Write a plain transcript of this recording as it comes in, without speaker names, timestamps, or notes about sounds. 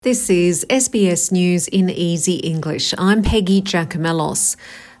This is SBS News in Easy English. I'm Peggy Giacomellos.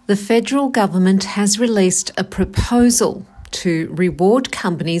 The federal government has released a proposal to reward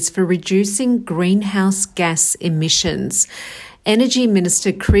companies for reducing greenhouse gas emissions. Energy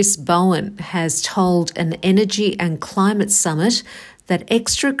Minister Chris Bowen has told an Energy and Climate Summit that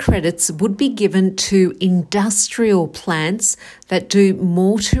extra credits would be given to industrial plants that do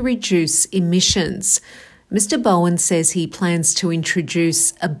more to reduce emissions. Mr. Bowen says he plans to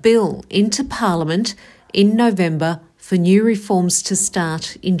introduce a bill into Parliament in November for new reforms to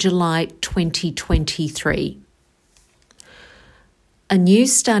start in July 2023. A new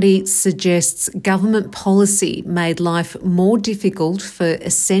study suggests government policy made life more difficult for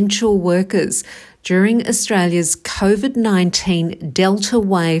essential workers during Australia's COVID-19 Delta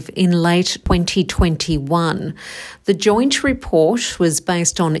wave in late 2021. The joint report was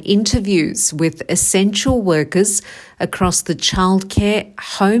based on interviews with essential workers across the childcare,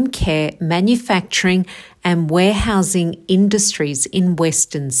 home care, manufacturing and warehousing industries in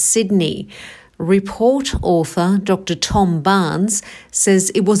Western Sydney. Report author Dr. Tom Barnes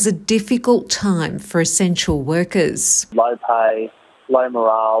says it was a difficult time for essential workers. Low pay, low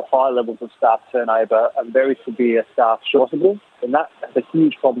morale, high levels of staff turnover, and very severe staff shortages. And that's a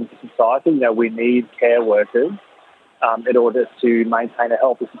huge problem for society. We need care workers in order to maintain a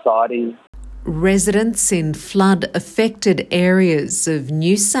healthy society. Residents in flood-affected areas of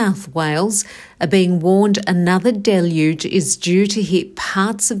New South Wales are being warned another deluge is due to hit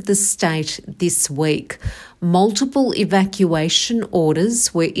parts of the state this week. Multiple evacuation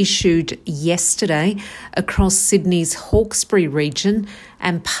orders were issued yesterday across Sydney's Hawkesbury region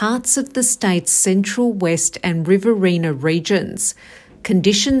and parts of the state's central west and Riverina regions.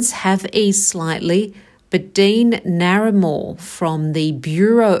 Conditions have eased slightly, but Dean Narramore from the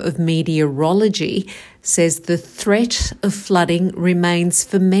Bureau of Meteorology says the threat of flooding remains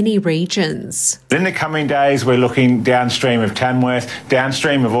for many regions. In the coming days, we're looking downstream of Tamworth,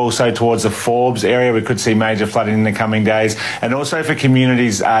 downstream of also towards the Forbes area. We could see major flooding in the coming days. And also for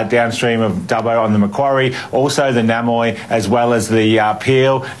communities downstream of Dubbo on the Macquarie, also the Namoy, as well as the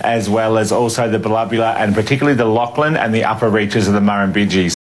Peel, as well as also the Ballabula, and particularly the Lachlan and the upper reaches of the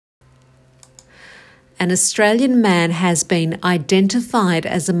Murrumbidgee. An Australian man has been identified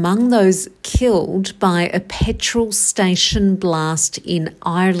as among those killed by a petrol station blast in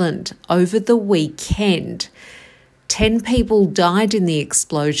Ireland over the weekend. 10 people died in the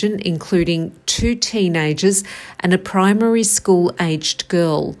explosion, including 2 teenagers and a primary school-aged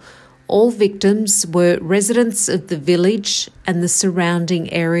girl. All victims were residents of the village and the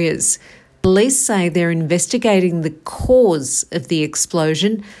surrounding areas. Police say they're investigating the cause of the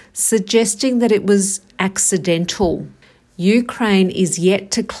explosion, suggesting that it was accidental. Ukraine is yet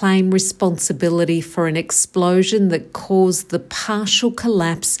to claim responsibility for an explosion that caused the partial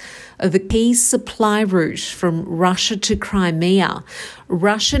collapse of a key supply route from Russia to Crimea.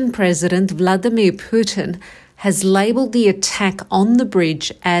 Russian President Vladimir Putin has labelled the attack on the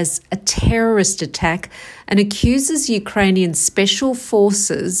bridge as a terrorist attack and accuses Ukrainian special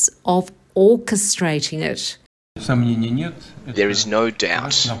forces of orchestrating it. There is no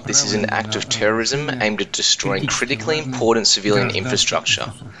doubt this is an act of terrorism aimed at destroying critically important civilian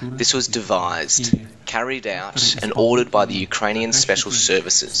infrastructure. This was devised, carried out and ordered by the Ukrainian Special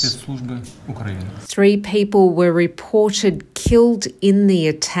Services. 3 people were reported killed in the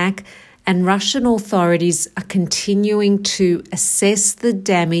attack, and Russian authorities are continuing to assess the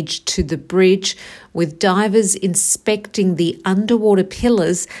damage to the bridge, with divers inspecting the underwater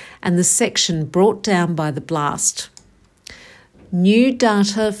pillars and the section brought down by the blast. New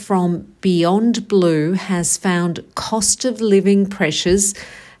data from Beyond Blue has found cost of living pressures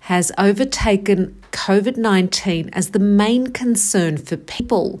has overtaken COVID-19 as the main concern for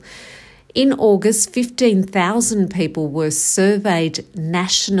people. In August, 15,000 people were surveyed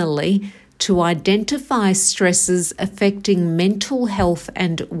nationally to identify stresses affecting mental health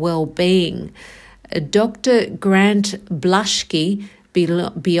and well-being. Dr. Grant Blushke,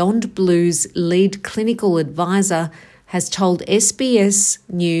 Beyond Blue's lead clinical advisor, has told SBS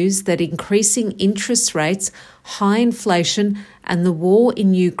News that increasing interest rates, high inflation and the war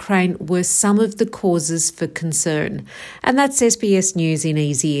in Ukraine were some of the causes for concern. And that's SBS News in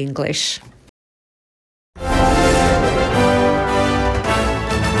Easy English.